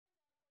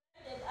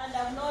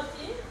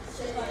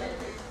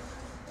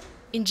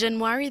In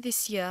January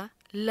this year,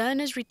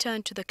 learners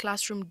returned to the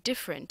classroom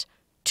different,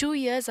 2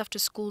 years after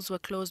schools were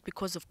closed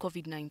because of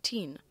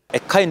COVID-19. A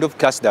kind of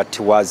class that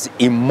was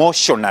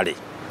emotionally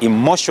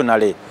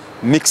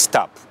mixed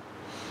up.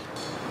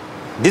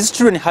 These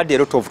children had a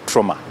lot of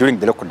trauma during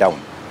the lockdown.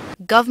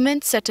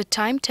 Government set a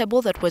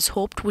timetable that was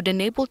hoped would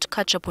enable to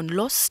catch up on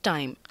lost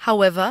time.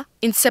 However,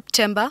 in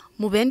September,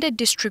 Mubende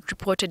district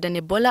reported an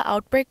Ebola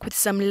outbreak with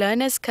some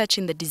learners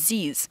catching the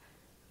disease.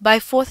 By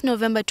 4th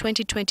November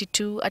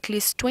 2022, at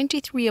least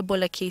 23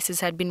 Ebola cases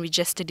had been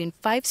registered in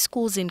 5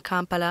 schools in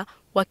Kampala,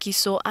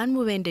 Wakiso and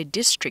Mubende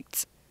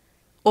districts.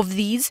 Of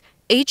these,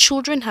 8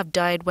 children have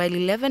died while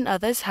 11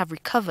 others have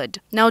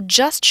recovered. Now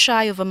just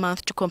shy of a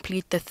month to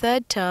complete the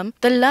 3rd term,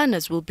 the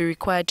learners will be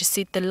required to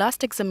sit the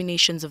last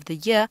examinations of the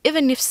year,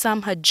 even if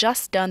some had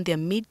just done their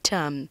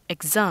mid-term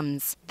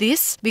exams.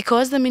 This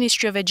because the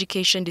Ministry of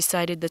Education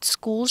decided that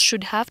schools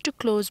should have to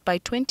close by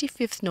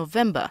 25th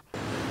November.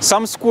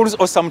 Some schools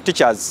or some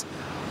teachers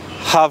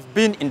have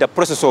been in the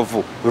process of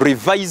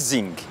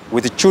revising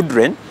with the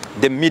children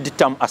the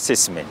mid-term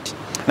assessment.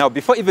 Now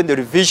before even the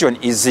revision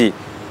is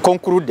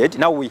concluded,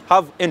 now we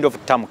have end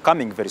of term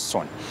coming very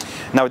soon.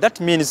 Now that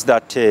means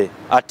that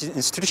at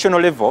institutional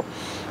level,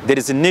 there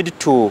is a need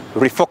to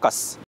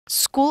refocus.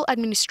 School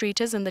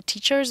administrators and the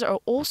teachers are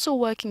also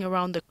working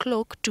around the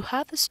clock to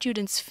have the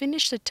students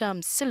finish the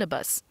term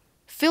syllabus.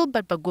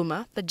 Philbert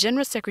Baguma, the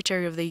General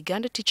Secretary of the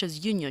Uganda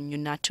Teachers Union,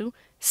 UNATU,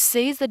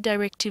 says the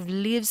directive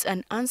leaves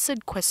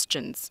unanswered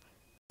questions.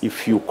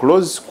 If you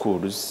close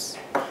schools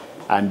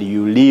and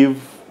you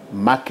leave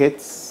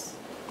markets,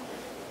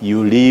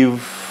 you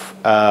leave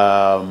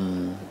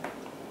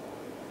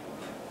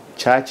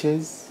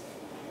churches,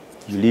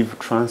 you leave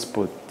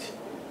transport,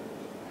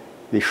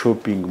 the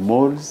shopping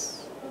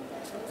malls,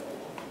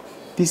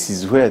 this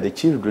is where the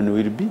children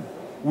will be.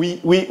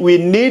 We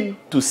need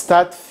to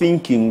start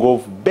thinking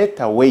of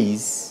better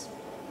ways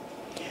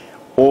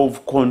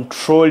of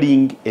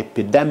controlling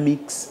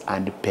epidemics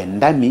and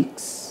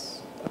pandemics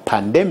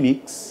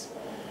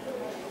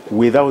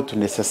without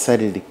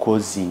necessarily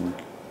causing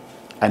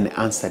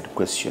unanswered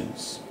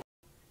questions.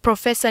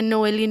 Professor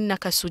Noeline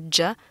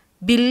Nakasujja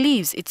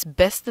believes it's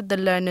best that the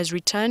learners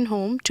return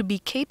home to be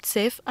kept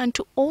safe and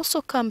to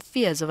also calm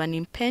fears of an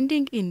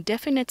impending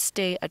indefinite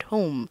stay at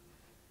home.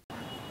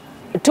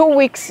 2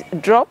 weeks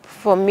drop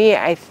for me,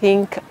 I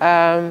think,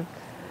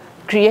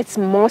 creates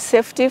more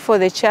safety for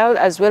the child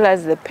as well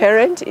as the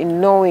parent in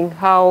knowing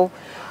how,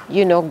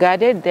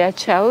 guarded their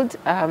child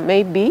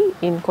may be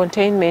in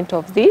containment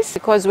of this.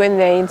 Because when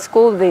they're in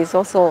school, there's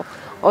also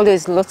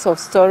always lots of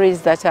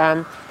stories that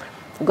are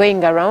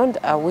going around,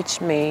 which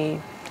may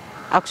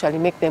actually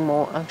make them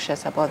more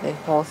anxious about the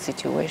whole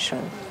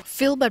situation.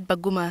 Philbert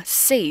Baguma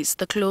says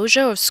the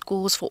closure of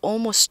schools for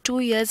almost 2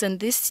 years and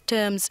this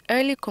term's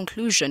early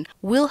conclusion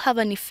will have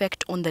an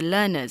effect on the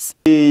learners.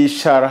 We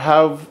shall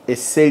have a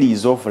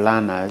series of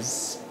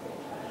learners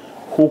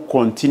who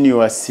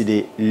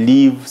continuously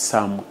leave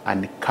some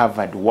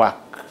uncovered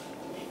work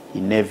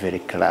in every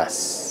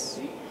class.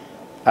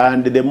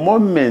 And the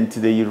moment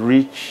they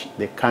reach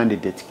the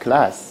candidate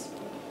class,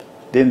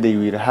 then they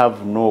will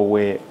have no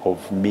way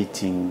of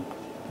meeting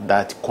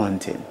that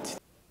content.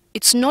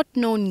 It's not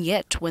known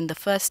yet when the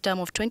first term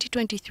of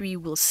 2023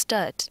 will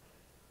start.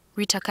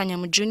 Rita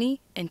Kanyamujuni,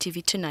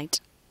 NTV Tonight.